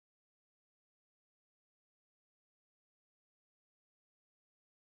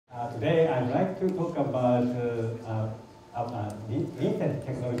Today I'd like to talk about recent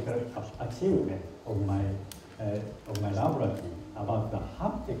technological achievement of my laboratory about the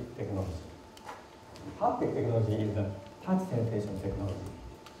haptic technology. Haptic technology is the touch sensation technology.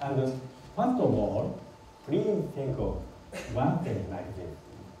 And first of all, please think of one thing like this.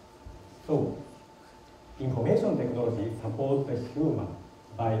 So, information technology supports the human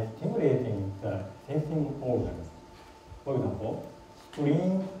by stimulating the sensing organs. For example,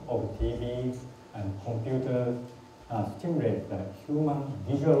 screens of TV and computers stimulate the human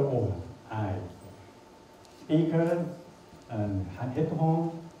visual organ, eyes. Speakers and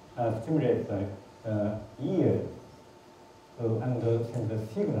headphones stimulate the ears and send the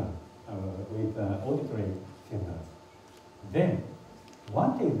signal with auditory signals. Then,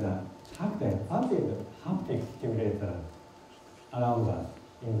 what is the tactile, what is the haptic stimulator around us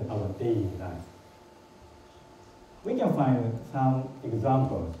in our daily life? We can find some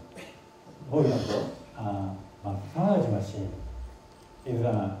examples. For example, massage machine is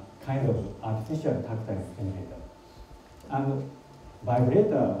a kind of artificial tactile stimulator. And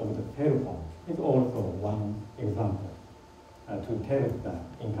vibrator of the telephone is also one example to tell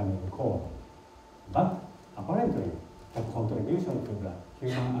the incoming call. But apparently, the contribution to the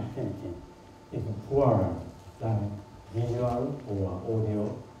human activity is poorer than visual or audio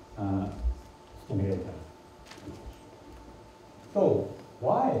stimulator. So,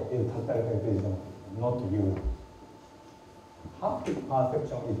 why is tactile sensation not used? Haptic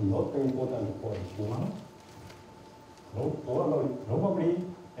perception is not important for human? Probably,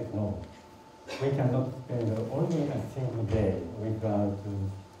 no. We cannot spend only a single day without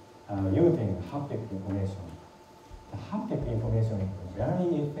using haptic information. The haptic information is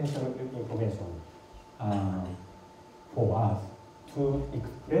very essential information for us to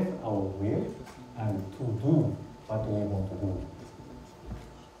express our will and to do what we want to do.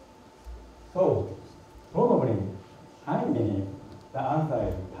 So, probably, I believe the answer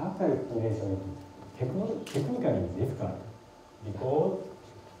is tactile stimulation is technically difficult because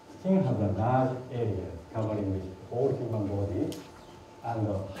skin has a large area covering the whole human body, and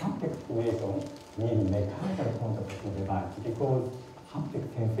haptic stimulation needs mechanical contact with the device because haptic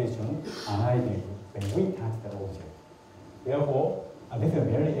sensation arises when we touch the object. Therefore, this is a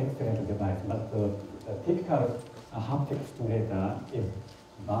very excellent device, but the typical haptic stimulator is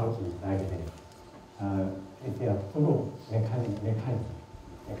bulky like this. It's a full mechanical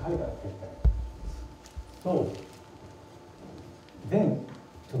system. So, then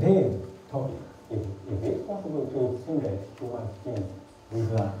today's topic is it possible to stimulate human skin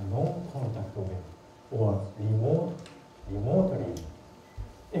with a non-contact way or remotely?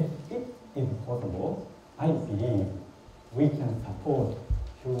 If it is possible, I believe we can support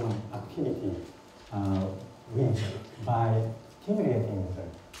human activity by stimulating the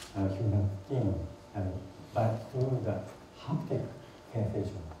human skin and through the haptic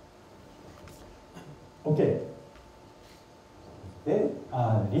sensation. Okay. Then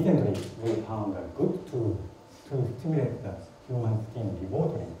recently we found a good tool to stimulate the human skin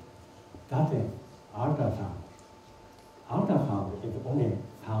remotely. That is ultrasound. Ultrasound is only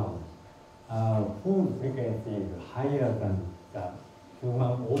sound whose frequency is higher than the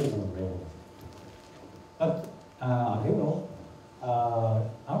human audible range. But you know,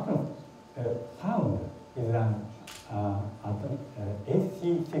 sound is an AC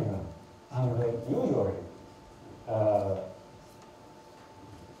signal, and usually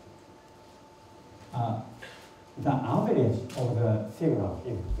the average of the signal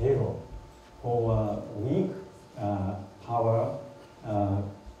is 0 for weak power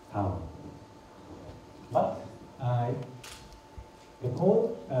sound. But because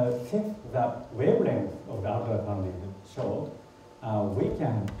since the wavelength of the ultrasound is short, we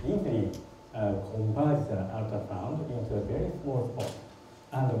can easily convert the ultrasound into a very small spot,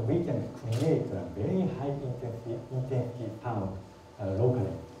 and we can create a very high intensity sound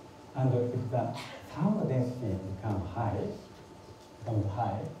locally. And if the sound density becomes high, the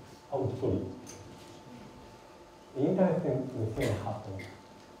interesting thing happens.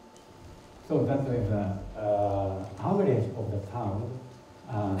 So that is the average of the sound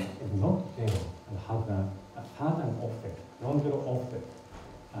is not 0 and has a certain offset, non-zero offset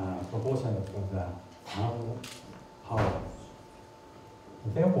proportional to the sound power.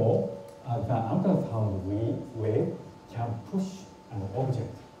 Therefore, the ultrasound wave can push an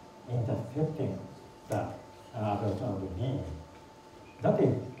object intercepting the ultrasound beam. That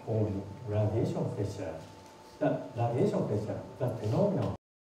is called radiation pressure. The radiation pressure, the phenomenon,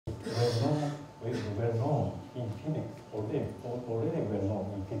 well known in physics, already well known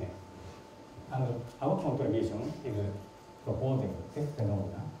in physics. And our contribution is proposing this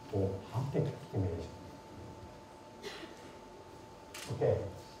phenomenon for haptic stimulation. Okay.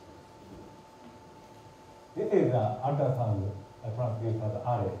 This is the ultrasound transducer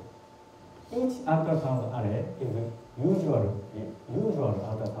array. Each ultrasound array is a usual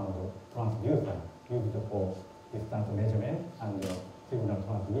ultrasound transducer used for distance measurement and signal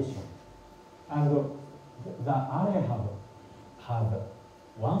transmission. And the array has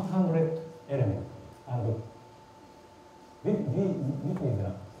 100 elements, and this is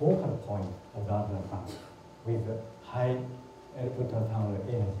the focal point of the ultrasound with high ultrasound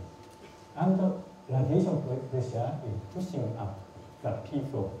energy. And the radiation pressure is pushing up the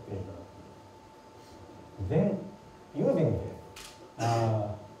piece of paper. Then, using this,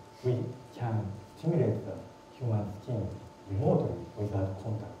 we can stimulate the human skin remotely without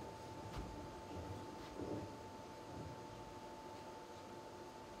contact.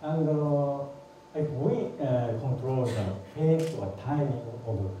 And if we control the phase or timing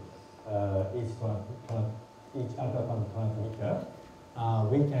of each ultrasound transmitter,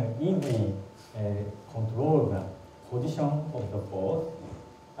 we can easily control the position of the force,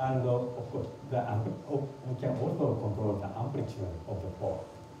 and of course, we can also control the amplitude of the force.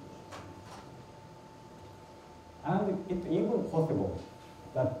 And it's even possible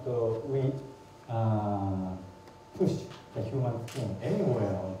that we push the human skin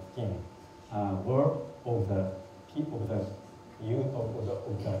anywhere on skin, where of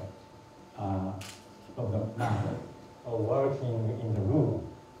the man working in the room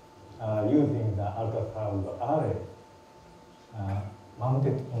using the ultrasound array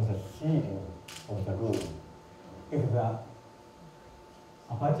mounted on the ceiling of the room. If the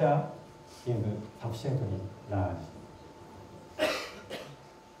aperture is sufficiently large.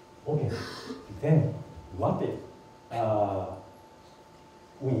 Okay, then what if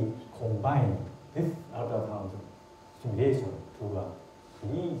we combine this ultrasound simulation to a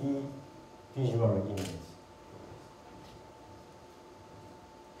 3D visual image?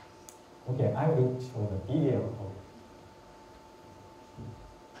 Okay, I will show the video of it.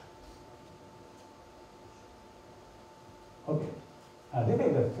 Okay, this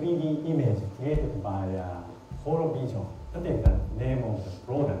is a 3D image created by HoloVision. That is the name of the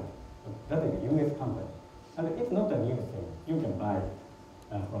product. That is a US company. And it's not a new thing. You can buy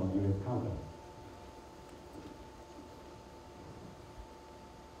from US company.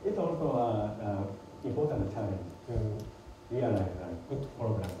 It's also an important challenge to realize good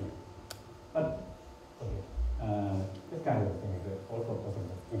photography. But okay, this kind of thing is also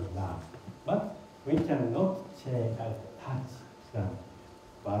possible even now. But we cannot change and touch the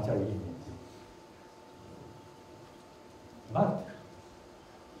virtual image. But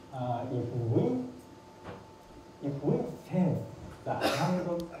if we sense the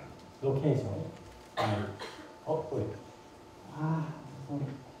hand location, oh sorry, sorry.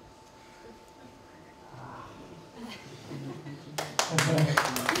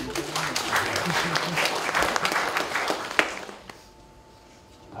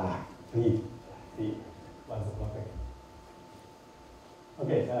 Please, one second.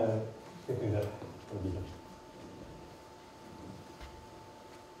 Okay, this is the video.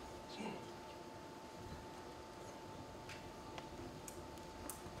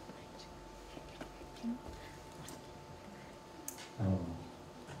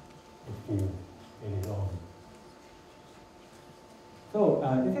 It feels very long. So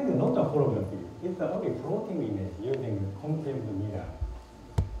this is not a holography. It's a floating image using concave mirror.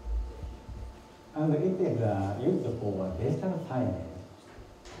 And it is used for digital signage.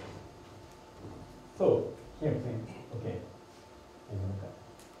 So here, please. Okay.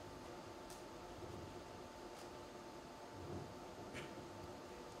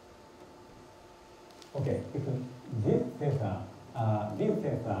 Okay. If this sensor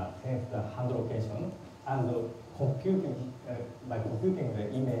senses the hand location, and computing by computing the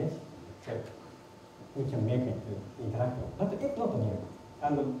image, we can make it interactive. But it's not new.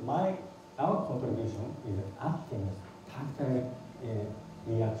 And our contribution is acting tactile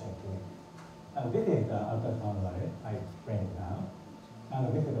reaction to it. And this is the ultrasound array I explained now.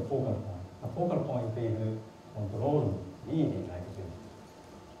 And this is the focal point. The focal point is controlled really like this.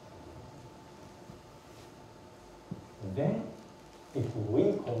 Then, if we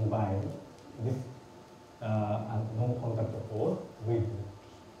combine this non-contact force with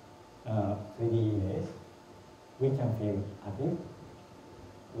 3D image, we can feel as if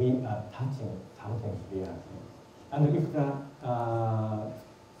we are touching something real. And if the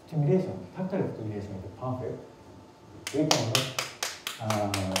tactile stimulation is perfect, we cannot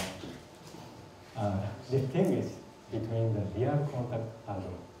distinguish between the real contact and the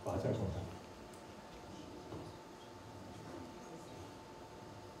virtual contact.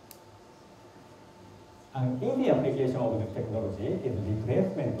 And in the application of the technology is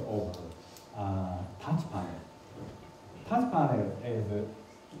replacement of touch panel. Touch panel is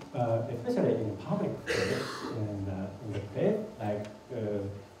especially in public space, in the place like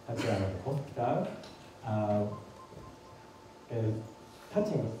such as hospital,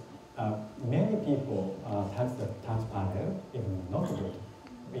 touching many people touch the touch panel is not good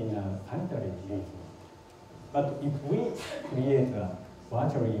in a sanitary reason. But if we create a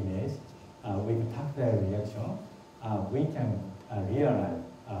virtual image with tactile reaction, we can realize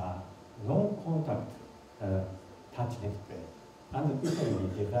non-contact touch display, and it will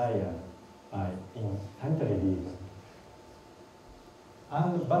be desired in sanitary reason.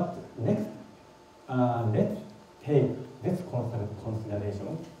 But next, let's take this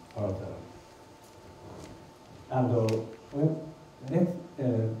consideration further. And let's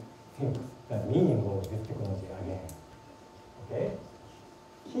think the meaning of this technology again. Okay?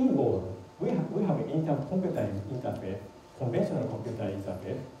 Keyboard, we have computer interface, conventional computer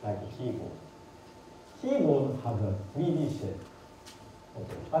interface like a keyboard. Keyboard has a 3D shape.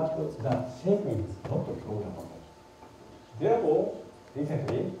 Okay. But the shape is not programmable. Therefore,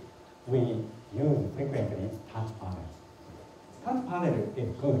 recently, we use frequently touch panels. Touch panel is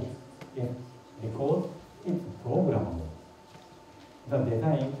good because it's programmable. The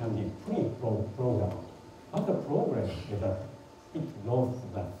design can be pre-programmable. But the problem is that it lost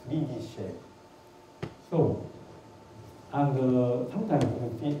the 3D shape. So, and sometimes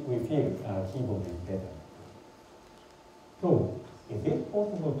we feel keyboard is better. So, is it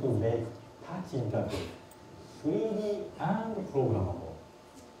possible to make touch interface 3D and programmable?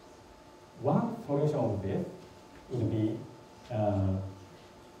 One solution of this would be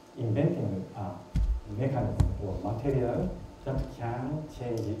inventing a mechanism or material that can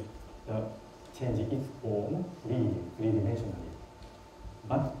change its form three-dimensionally.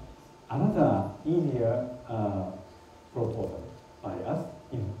 But another easier proposal by us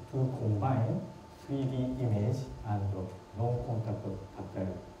is to combine 3D image and non-contact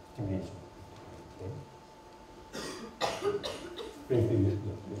tactile stimulation. Okay.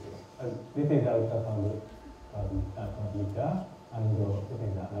 This is ultrasound computer, and this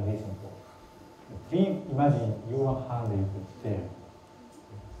is the radiation form. Please imagine your hand is there.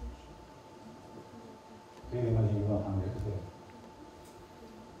 Please imagine your hand is there.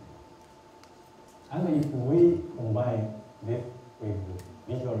 And if we combine this with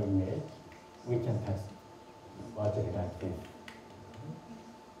visual image, we can touch virtually like this.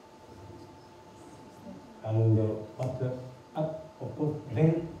 And of course,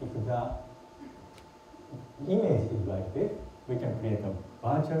 then if the image is like this, we can create a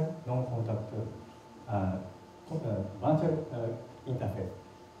virtual non-contact virtual interface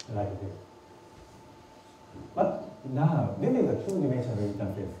like this. But now, this is a two-dimensional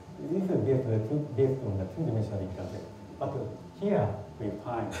interface. This is based on the two-dimensional interface. But here we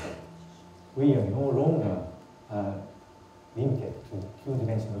find that we are no longer limited to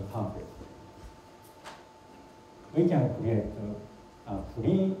two-dimensional surface. We can create a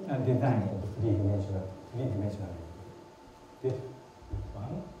free design of three-dimensional. This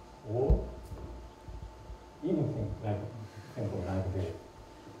one, or even think like simple like this.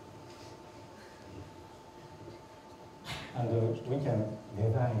 And we can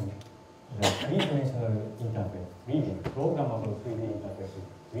design the three-dimensional interface, programmable 3D interface with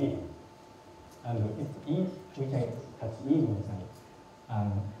 3D. And we can touch even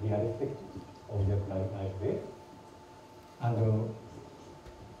realistic object like this. And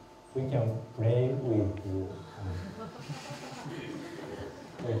we can play with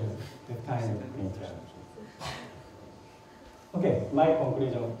this kind of feature. Okay, my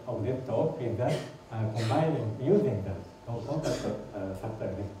conclusion of this talk is that using the non-contact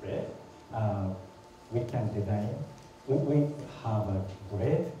tactile display, we can design, we have a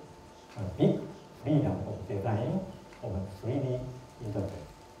great, big freedom of design of a 3D interface.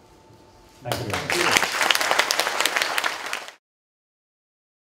 Thank you.